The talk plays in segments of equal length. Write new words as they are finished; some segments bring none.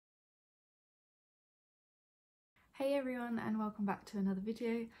Hey everyone, and welcome back to another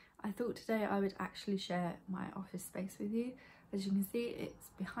video. I thought today I would actually share my office space with you. As you can see, it's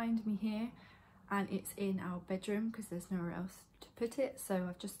behind me here and it's in our bedroom because there's nowhere else to put it, so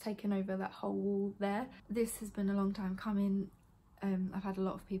I've just taken over that whole wall there. This has been a long time coming. I've had a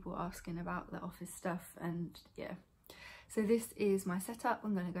lot of people asking about the office stuff, and yeah, so this is my setup.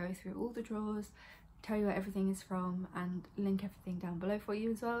 I'm going to go through all the drawers, tell you where everything is from, and link everything down below for you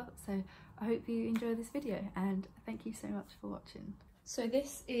as well. So I hope you enjoy this video, and thank you so much for watching. So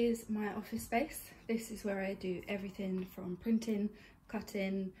this is my office space. This is where I do everything from printing,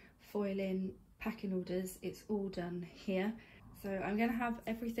 cutting, foiling, packing orders. It's all done here. So I'm going to have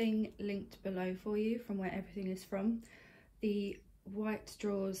everything linked below for you from where everything is from. The white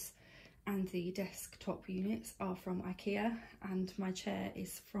drawers and the desktop units are from IKEA, and my chair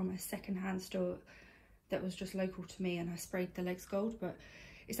is from a second-hand store that was just local to me, and I sprayed the legs gold, but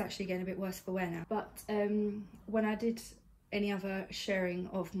it's actually getting a bit worse for wear now. But when I did any other sharing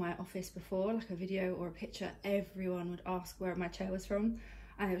of my office before, like a video or a picture, everyone would ask where my chair was from,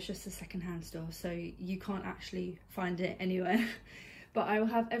 and it was just a second-hand store, so you can't actually find it anywhere. But I will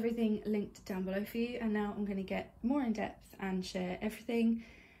have everything linked down below for you, and now I'm going to get more in depth and share everything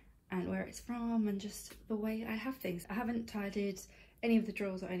and where it's from and just the way I have things. I haven't tidied any of the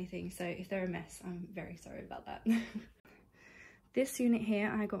drawers or anything, so if they're a mess, I'm very sorry about that. This unit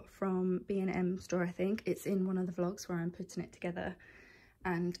here I got from B&M store, I think. It's in one of the vlogs where I'm putting it together,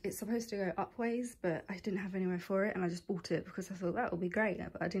 and it's supposed to go upways, but I didn't have anywhere for it, and I just bought it because I thought that would be great,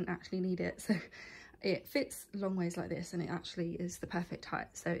 but I didn't actually need it. So it fits long ways like this, and it actually is the perfect height,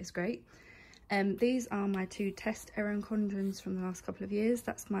 so it's great. These are my two test Erin Condrens from the last couple of years.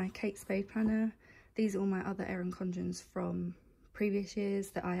 That's my Kate Spade planner. These are all my other Erin Condrens from previous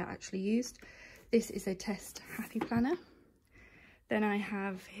years that I actually used. This is a test happy planner. Then I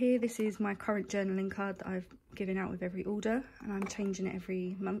have here, this is my current journaling card that I've given out with every order, and I'm changing it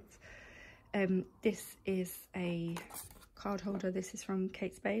every month. This is a card holder. This is from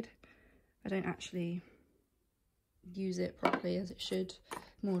Kate Spade. I don't actually use it properly as it should,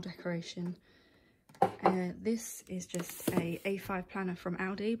 more decoration. This is just a A5 planner from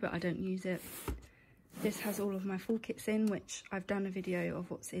Aldi, but I don't use it. This has all of my full kits in, which I've done a video of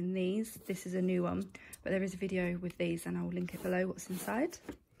what's in these. This is a new one, but there is a video with these, and I'll link it below what's inside.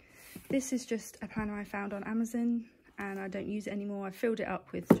 This is just a planner I found on Amazon, and I don't use it anymore. I filled it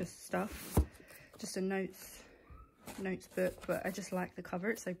up with just stuff, just a notes book, but I just like the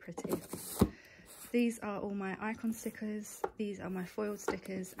cover, it's so pretty. These are all my icon stickers, these are my foiled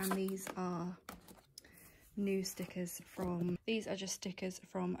stickers, and these are new stickers from, these are just stickers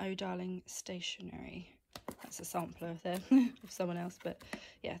from Oh Darling Stationery. That's a sampler there of someone else, but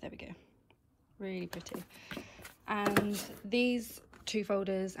yeah, there we go, really pretty. And these two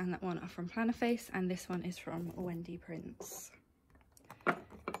folders and that one are from Plannerface, and this one is from Wendy Prince.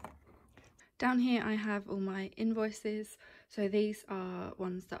 Down here I have all my invoices, so these are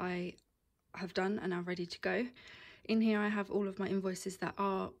ones that I have done and are ready to go. In here I have all of my invoices that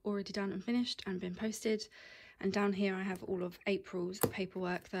are already done and finished and been posted, and down here I have all of April's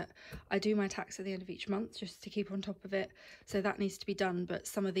paperwork that I do my tax at the end of each month just to keep on top of it, so that needs to be done, but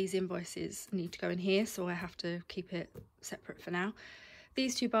some of these invoices need to go in here, so I have to keep it separate for now.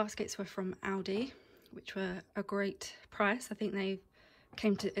 These two baskets were from Aldi, which were a great price. I think they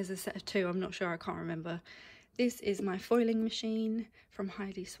came to as a set of two, I'm not sure, I can't remember. This is my foiling machine from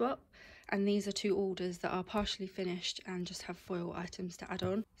Heidi Swap, and these are two orders that are partially finished and just have foil items to add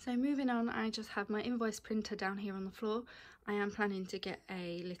on. So moving on, I just have my invoice printer down here on the floor. I am planning to get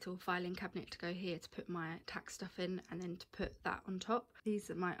a little filing cabinet to go here to put my tax stuff in, and then to put that on top. These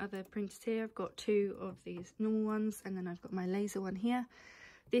are my other printers here. I've got two of these normal ones, and then I've got my laser one here.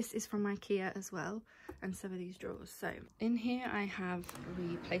 This is from IKEA as well, and some of these drawers. So in here I have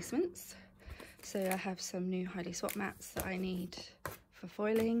replacements. So I have some new Heidi Swap mats that I need for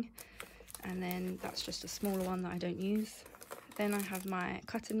foiling, and then that's just a smaller one that I don't use. Then I have my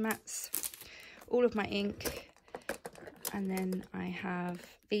cutting mats, all of my ink, and then I have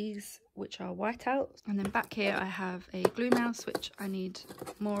these which are whiteout, and then back here I have a glue mouse which I need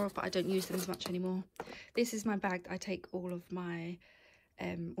more of, but I don't use them as much anymore. This is my bag that I take all of my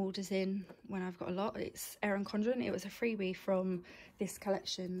orders in when I've got a lot. It's Erin Condren. It was a freebie from this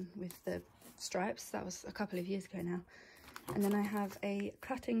collection with the stripes. That was a couple of years ago now. And then I have a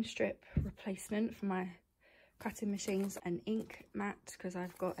cutting strip replacement for my cutting machines, an ink mat because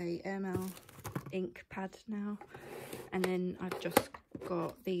I've got a Airmail ink pad now, and then I've just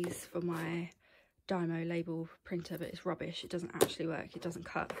got these for my Dymo label printer, but it's rubbish, it doesn't actually work, it doesn't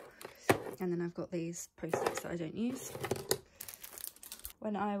cut. And then I've got these post-its that I don't use.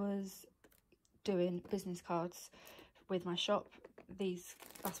 When I was doing business cards with my shop.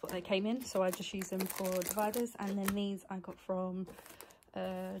 That's what they came in, so I just use them for dividers. And then these I got from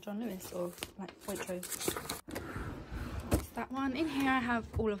John Lewis, or like Waitrose. That's that one. In here I have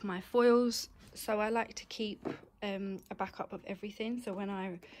all of my foils, so I like to keep a backup of everything, so when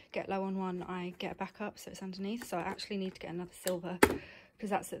I get low on one I get a backup, so it's underneath. So I actually need to get another silver because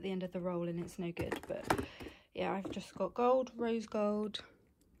that's at the end of the roll and it's no good. But yeah, I've just got gold, rose gold,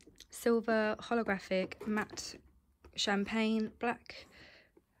 silver, holographic, matte, champagne, black.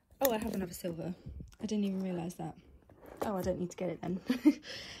 Oh, I have another silver. I didn't even realise that. Oh, I don't need to get it then.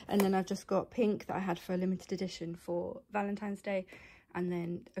 And then I've just got pink that I had for a limited edition for Valentine's Day, and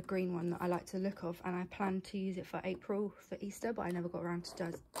then a green one that I like the look of, and I plan to use it for April for Easter, but I never got around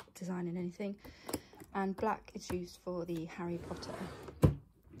to designing anything. And black is used for the Harry Potter.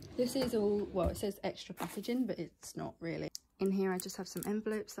 This is all, well, it says extra packaging, but it's not really. In here I just have some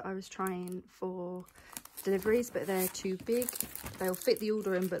envelopes that I was trying for deliveries, but they're too big. They'll fit the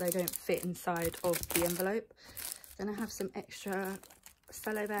order in, but they don't fit inside of the envelope. Then I have some extra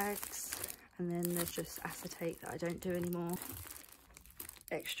cello bags, and then there's just acetate that I don't do anymore.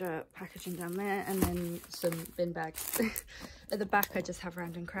 Extra packaging down there, and then some bin bags. At the back I just have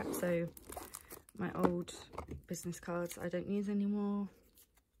random crap, so my old business cards I don't use anymore,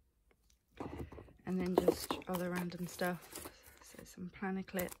 and then just other random stuff. So some planner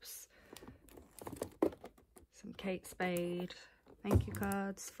clips, some Kate Spade thank you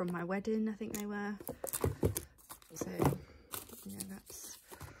cards from my wedding, I think they were. So yeah, that's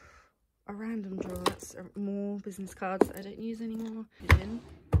a random drawer. That's more business cards that I don't use anymore.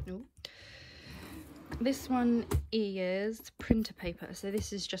 Nope. This one is printer paper. So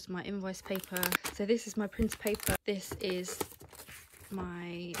this is just my invoice paper. So this is my printer paper. This is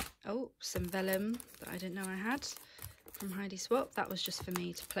my, some vellum that I didn't know I had from Heidi Swap. That was just for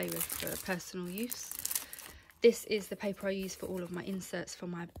me to play with for personal use. This is the paper I use for all of my inserts for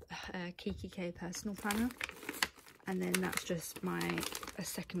my Kiki K personal planner. And then that's just a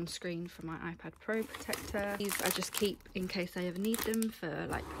second screen for my iPad Pro protector. These I just keep in case I ever need them for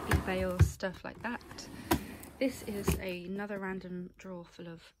like eBay or stuff like that. This is another random drawer full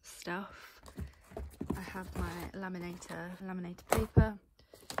of stuff. I have my laminated paper,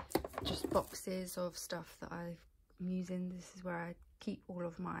 just boxes of stuff that I'm using. This is where I keep all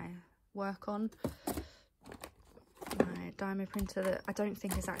of my work on. My Dymo printer that I don't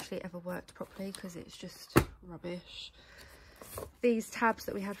think has actually ever worked properly because it's just rubbish. These tabs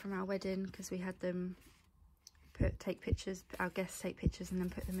that we had from our wedding, because we had them take pictures, our guests take pictures and then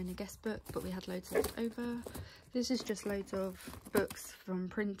put them in a guest book, but we had loads left over. This is just loads of books from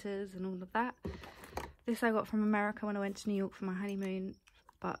printers and all of that. This I got from America when I went to New York for my honeymoon,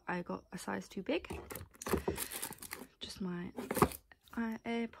 but I got a size too big. Just my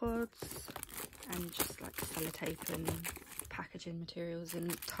AirPods and just like sellotape and packaging materials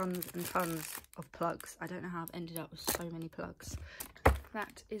and tons of plugs. I don't know how I've ended up with so many plugs.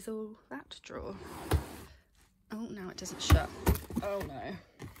 That is all that drawer. Oh, now it doesn't shut. Oh no.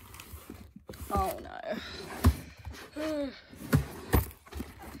 Oh no.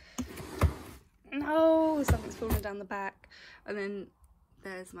 No, something's falling down the back. And then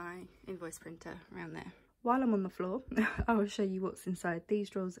there's my invoice printer around there. While I'm on the floor, I will show you what's inside these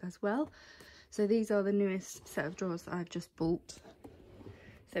drawers as well. So these are the newest set of drawers that I've just bought.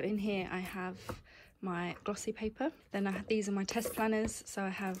 So in here I have my glossy paper. Then these are my test planners. So I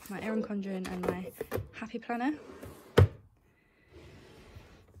have my Erin Condren and my Happy Planner.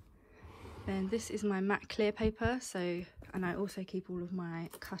 Then this is my matte clear paper. And I also keep all of my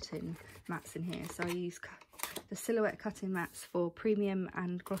cutting mats in here. So I use the silhouette cutting mats for premium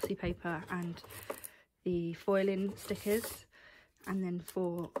and glossy paper and the foiling stickers. And then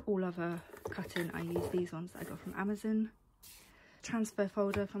for all other cutting, I use these ones that I got from Amazon. Transfer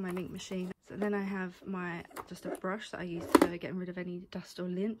folder for my link machine. So then I have just a brush that I use for getting rid of any dust or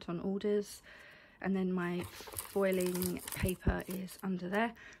lint on orders. And then my foiling paper is under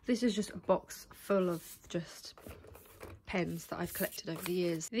there. This is just a box full of just pens that I've collected over the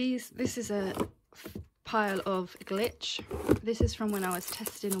years. This is a pile of glitch. This is from when I was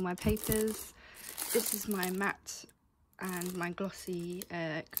testing all my papers. This is my matte and my glossy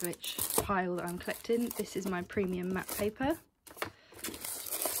glitch pile that I'm collecting. This is my premium matte paper.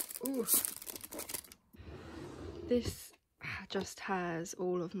 Ooh. This just has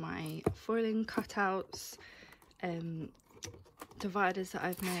all of my foiling cutouts, dividers that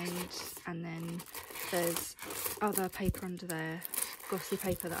I've made, and then there's other paper under there, glossy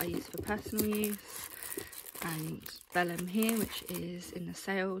paper that I use for personal use, and vellum here, which is in the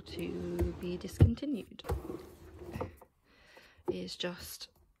sale to be discontinued. Is just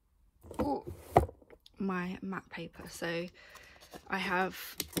my matte paper. So I have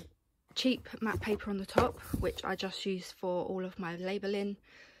cheap matte paper on the top, which I just use for all of my labelling.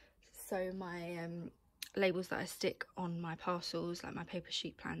 So my labels that I stick on my parcels, like my paper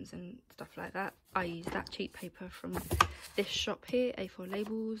sheet plans and stuff like that, I use that cheap paper from this shop here, A4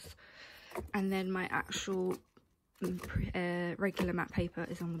 Labels. And then my actual regular matte paper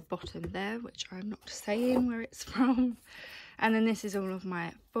is on the bottom there, which I'm not saying where it's from. And then this is all of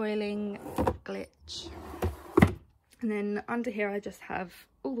my foiling, glitch. And then under here I just have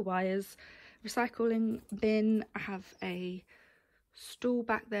all the wires, recycling bin. I have a stool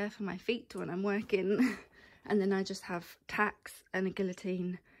back there for my feet when I'm working. And then I just have tacks and a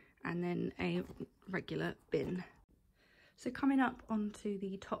guillotine and then a regular bin. So coming up onto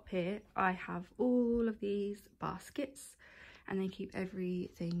the top here, I have all of these baskets and they keep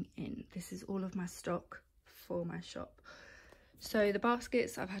everything in. This is all of my stock for my shop. So the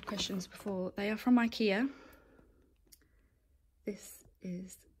baskets, I've had questions before, they are from IKEA. This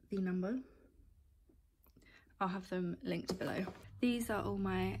is the number. I'll have them linked below. These are all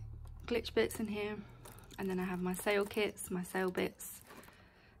my glitch bits in here. And then I have my sale kits, my sale bits.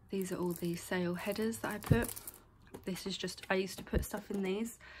 These are all the sale headers that I put. This is just, I used to put stuff in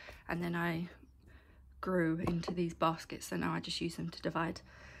these and then I grew into these baskets, so now I just use them to divide.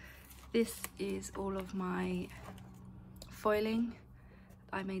 This is all of my foiling.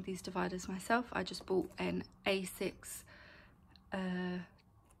 I made these dividers myself. I just bought an A6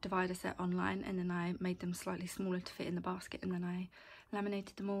 divider set online and then I made them slightly smaller to fit in the basket and then I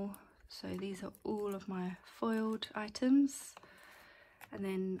laminated them all. So these are all of my foiled items. And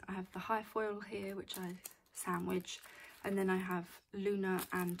then I have the high foil here, which I sandwich, and then I have Luna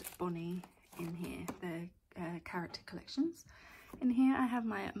and Bonnie in here, their character collections. In here I have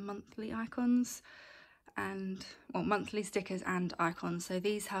my monthly icons and, well, monthly stickers and icons. So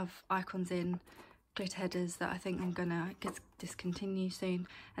these have icons in, glitter headers that I think I'm gonna discontinue soon,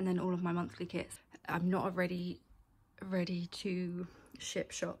 and then all of my monthly kits. I'm not a ready to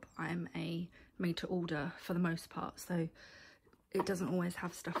ship shop. I'm a made to order for the most part, so it doesn't always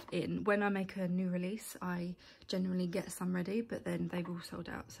have stuff in. When I make a new release, I generally get some ready, but then they've all sold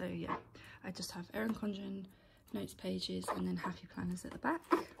out. So yeah, I just have Erin Condren notes pages and then happy planners at the back.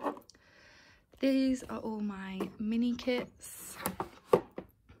 These are all my mini kits.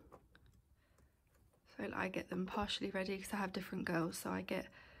 So I get them partially ready because I have different girls, so I get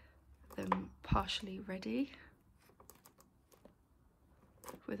them partially ready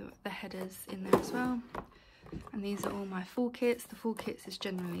with the headers in there as well. And these are all my full kits. The full kits is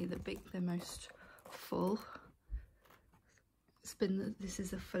generally the most full. This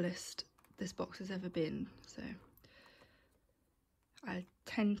is the fullest this box has ever been. So I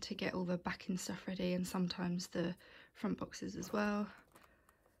tend to get all the backing stuff ready and sometimes the front boxes as well,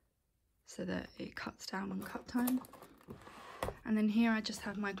 so that it cuts down on cut time. And then here I just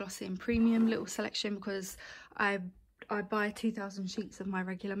have my glossy and premium little selection because I buy 2,000 sheets of my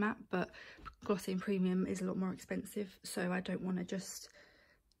regular matte, but glossy and premium is a lot more expensive, so I don't want to just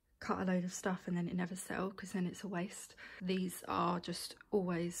cut a load of stuff and then it never sell, because then it's a waste. These are just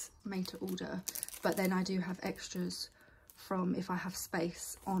always made to order, but then I do have extras from if I have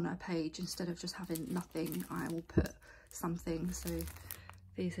space on a page. Instead of just having nothing, I will put something. So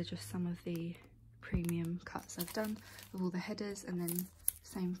these are just some of the premium cuts I've done with all the headers, and then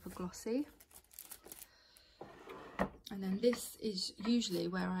same for glossy. And then this is usually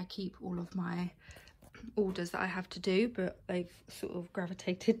where I keep all of my orders that I have to do, but they've sort of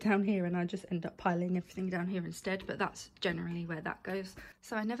gravitated down here and I just end up piling everything down here instead, but that's generally where that goes.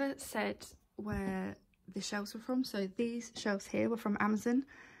 So I never said where the shelves were from. So these shelves here were from Amazon,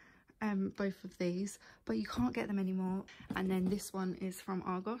 both of these, but you can't get them anymore. And then this one is from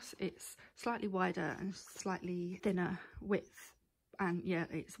Argos. It's slightly wider and slightly thinner width, and yeah,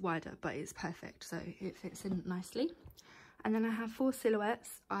 it's wider, but it's perfect, so it fits in nicely. And then I have 4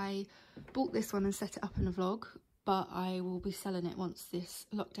 silhouettes. I bought this one and set it up in a vlog, but I will be selling it once this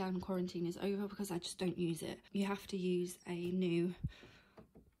lockdown quarantine is over because I just don't use it. You have to use the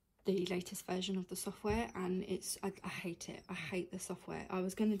latest version of the software, and I hate it. I hate the software. I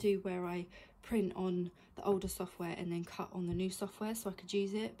was going to do where I print on the older software and then cut on the new software so I could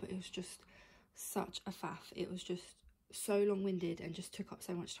use it, but it was just such a faff. It was just so long-winded and just took up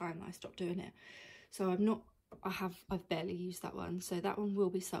so much time that I stopped doing it. So I've barely used that one, so that one will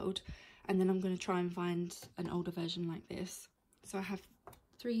be sold, and then I'm going to try and find an older version like this. So I have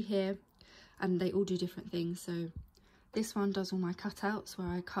 3 here and they all do different things. So this one does all my cutouts, where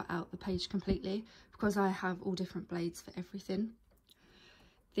I cut out the page completely because I have all different blades for everything.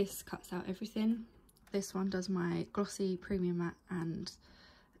 This cuts out everything. This one does my glossy, premium matte and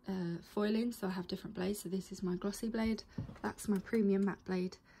foiling, so I have different blades. So this is my glossy blade, that's my premium matte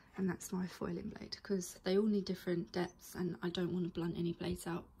blade, and that's my foiling blade, because they all need different depths and I don't want to blunt any blades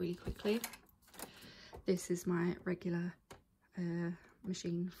out really quickly. This is my regular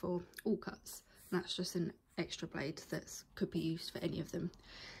machine for all cuts, and that's just an extra blade that could be used for any of them.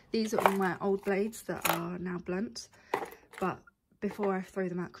 These are all my old blades that are now blunt, but before I throw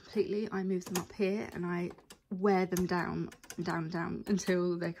them out completely, I move them up here and I wear them down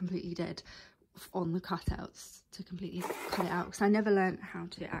until they're completely dead on the cutouts to completely cut it out, because I never learned how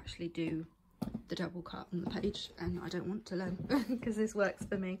to actually do the double cut on the page, and I don't want to learn because this works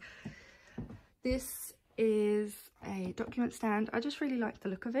for me. This is a document stand. I just really like the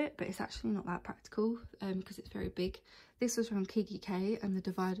look of it, but it's actually not that practical because it's very big. This was from K, and the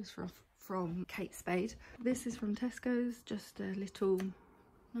divider's from Kate Spade. This is from Tesco's, just a little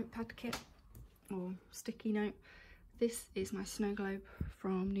notepad kit or sticky note. This is my snow globe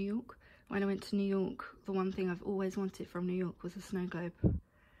from New York. When I went to New York, the one thing I've always wanted from New York was a snow globe,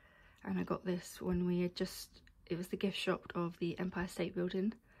 and I got this when we had it was the gift shop of the Empire State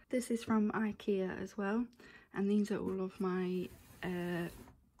Building. This is from IKEA as well, and these are all of my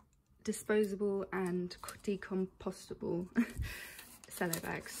disposable and decompostable cello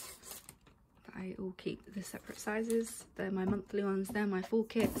bags. I all keep the separate sizes. They're my monthly ones, they're my full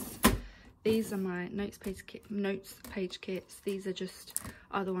kits. These are my notes page kits. These are just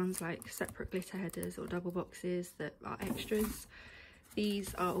other ones like separate glitter headers or double boxes that are extras.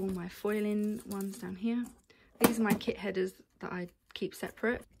 These are all my foiling ones down here. These are my kit headers that I keep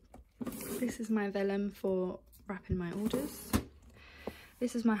separate. This is my vellum for wrapping my orders.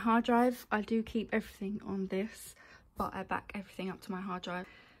 This is my hard drive. I do keep everything on this, but I back everything up to my hard drive.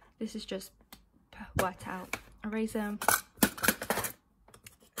 This is just whiteout eraser,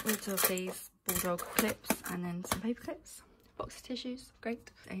 loads of these bulldog clips, and then some paper clips, box of tissues,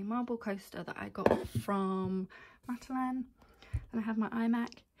 great. A marble coaster that I got from Matalan, and I have my iMac,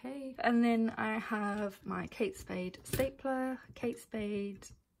 hey, and then I have my Kate Spade stapler, Kate Spade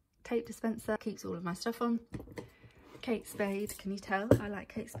tape dispenser, keeps all of my stuff on, Kate Spade, can you tell I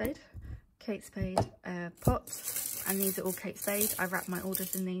like Kate Spade? Kate Spade pot, and these are all Kate Spade. I wrap my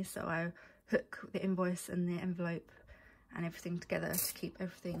orders in these, so I hook the invoice and the envelope and everything together to keep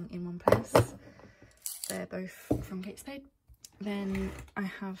everything in one place. They're both from Kate Spade. Then I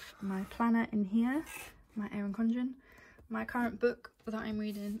have my planner in here, my Erin Condren, my current book that I'm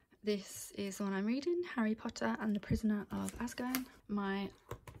reading. This is the one I'm reading, Harry Potter and the Prisoner of Azkaban. My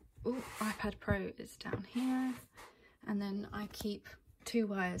iPad Pro is down here, and then I keep 2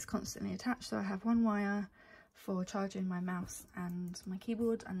 wires constantly attached. So I have one wire for charging my mouse and my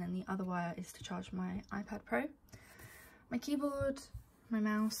keyboard, and then the other wire is to charge my iPad Pro. My keyboard, my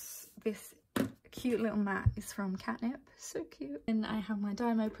mouse, this cute little mat is from Catnip, so cute. And I have my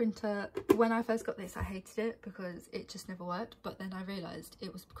Dymo printer. When I first got this, I hated it because it just never worked, but then I realised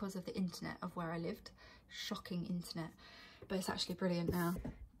it was because of the internet of where I lived. Shocking internet, but it's actually brilliant now.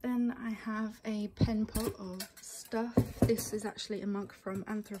 Then I have a pen pot of stuff. This is actually a mug from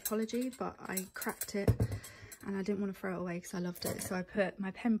Anthropology, but I cracked it and I didn't want to throw it away because I loved it. So I put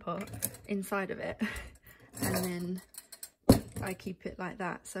my pen pot inside of it and then I keep it like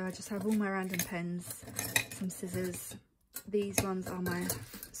that. So I just have all my random pens, some scissors. These ones are my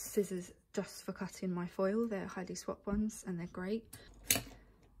scissors just for cutting my foil. They're Heidi Swap ones and they're great.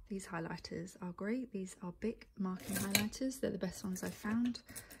 These highlighters are great. These are Bic marking highlighters. They're the best ones I've found.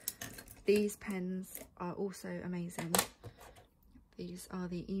 These pens are also amazing. These are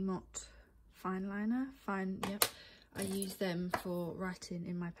the Emot Fine Liner. Yep. I use them for writing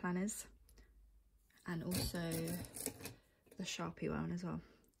in my planners, and also the Sharpie one as well.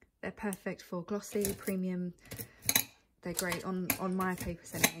 They're perfect for glossy, premium. They're great on my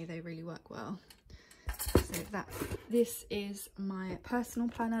papers anyway. They really work well. So this is my personal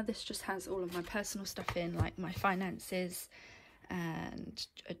planner. This just has all of my personal stuff in, like my finances and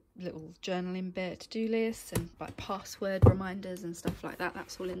a little journaling bit, to-do lists, and like password reminders and stuff like that.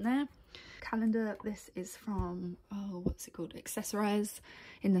 That's all in there. Calendar. This is from, oh, what's it called? Accessorize,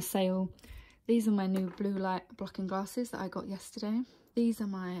 in the sale. These are my new blue light blocking glasses that I got yesterday. These are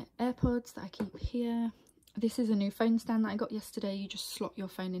my AirPods that I keep here. This is a new phone stand that I got yesterday. You just slot your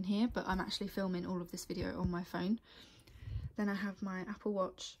phone in here, but I'm actually filming all of this video on my phone. Then I have my Apple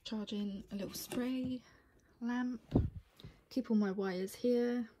Watch charging, a little spray lamp. Keep all my wires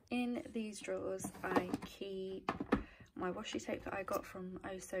here. In these drawers I keep my washi tape that I got from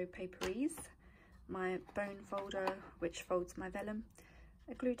Oh So Paperies, my bone folder which folds my vellum,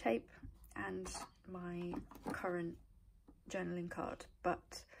 a glue tape, and my current journaling card.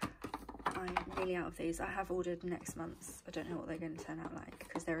 But I'm nearly out of these. I have ordered next month's. I don't know what they're going to turn out like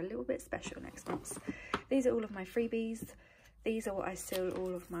because they're a little bit special next month's. These are all of my freebies. These are what I seal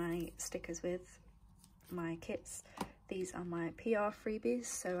all of my stickers with, my kits. These are my PR freebies,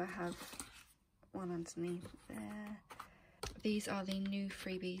 so I have one underneath there. These are the new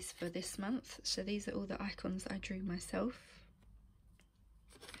freebies for this month. So these are all the icons that I drew myself.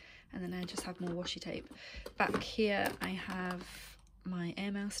 And then I just have more washi tape. Back here I have my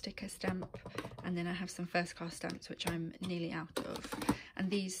airmail sticker stamp, and then I have some first class stamps which I'm nearly out of. And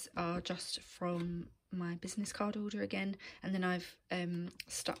these are just from my business card order again, and then I've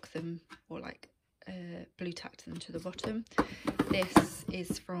stuck them, or like blue tacked them to the bottom. This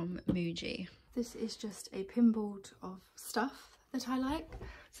is from Muji. This is just a pinboard of stuff that I like.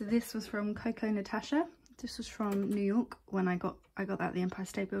 So this was from Coco Natasha. This was from New York when I got that at the Empire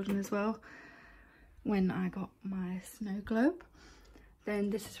State Building as well, when I got my snow globe. Then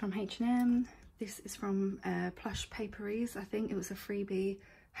this is from H&M. This is from Plush Paperies. I think it was a freebie,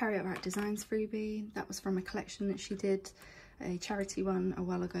 Harriet Wright Designs freebie. That was from a collection that she did, a charity one a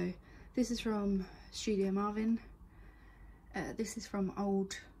while ago. This is from Studio Marvin. This is from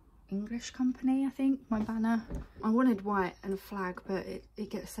Old English Company, I think, my banner. I wanted white and a flag, but it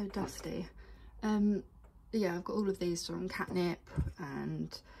gets so dusty. Yeah, I've got all of these from Catnip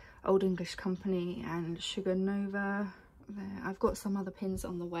and Old English Company and Sugar Nova. There. I've got some other pins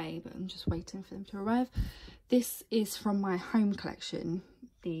on the way, but I'm just waiting for them to arrive. This is from my home collection,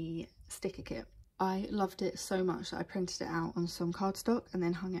 the sticker kit. I loved it so much that I printed it out on some cardstock and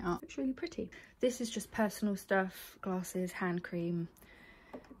then hung it up. It's really pretty. This is just personal stuff, glasses, hand cream,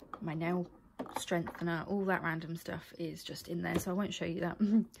 my nail strengthener, all that random stuff is just in there, so I won't show you that.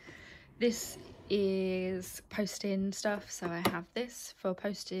 This is post-in stuff, so I have this for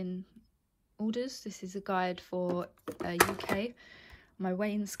post-in orders. This is a guide for UK. My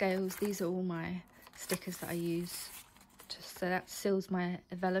weighing scales, these are all my stickers that I use, so that seals my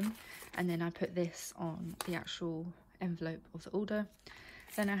vellum, and then I put this on the actual envelope of the order.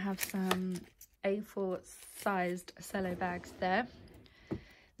 Then I have some A4 sized cello bags there.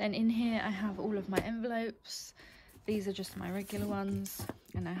 Then in here I have all of my envelopes. These are just my regular ones,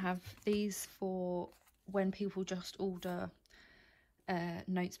 and I have these for when people just order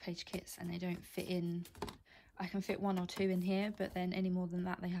notes page kits and they don't fit in. I can fit one or two in here, but then any more than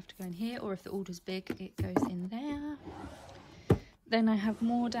that they have to go in here, or if the order's big it goes in there. Then I have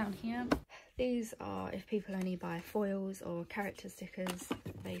more down here. These are if people only buy foils or character stickers,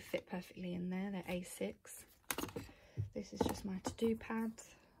 they fit perfectly in there. They're A6. This is just my to-do pad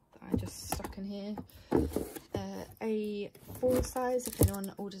that I just stuck in here. A4 size if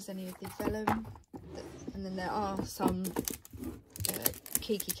anyone orders any of the vellum. And then there are some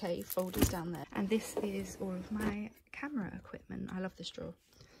Kiki K folders down there. And this is all of my camera equipment. I love this drawer.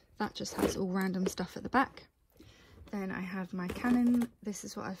 That just has all random stuff at the back. Then I have my Canon. This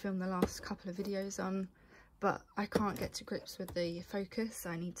is what I filmed the last couple of videos on, but I can't get to grips with the focus.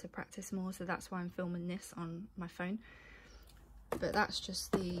 I need to practice more, so that's why I'm filming this on my phone. But that's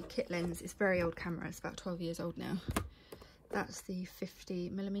just the kit lens. It's a very old camera. It's about 12 years old now. That's the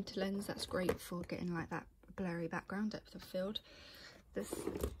 50mm lens. That's great for getting like that blurry background depth of field. This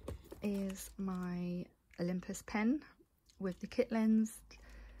is my Olympus pen with the kit lens,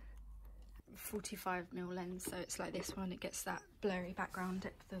 45mm lens, so it's like this one. It gets that blurry background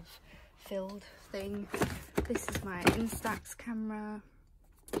depth of field thing. This is my Instax camera.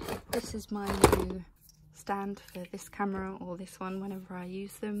 This is my new stand for this camera or this one whenever I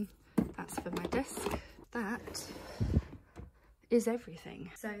use them. That's for my desk. That is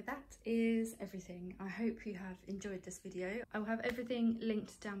everything. So that is everything. I hope you have enjoyed this video. I will have everything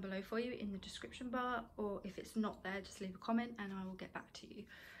linked down below for you in the description bar, or if it's not there, just leave a comment and I will get back to you.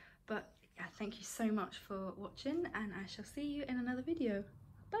 But yeah, thank you so much for watching, and I shall see you in another video.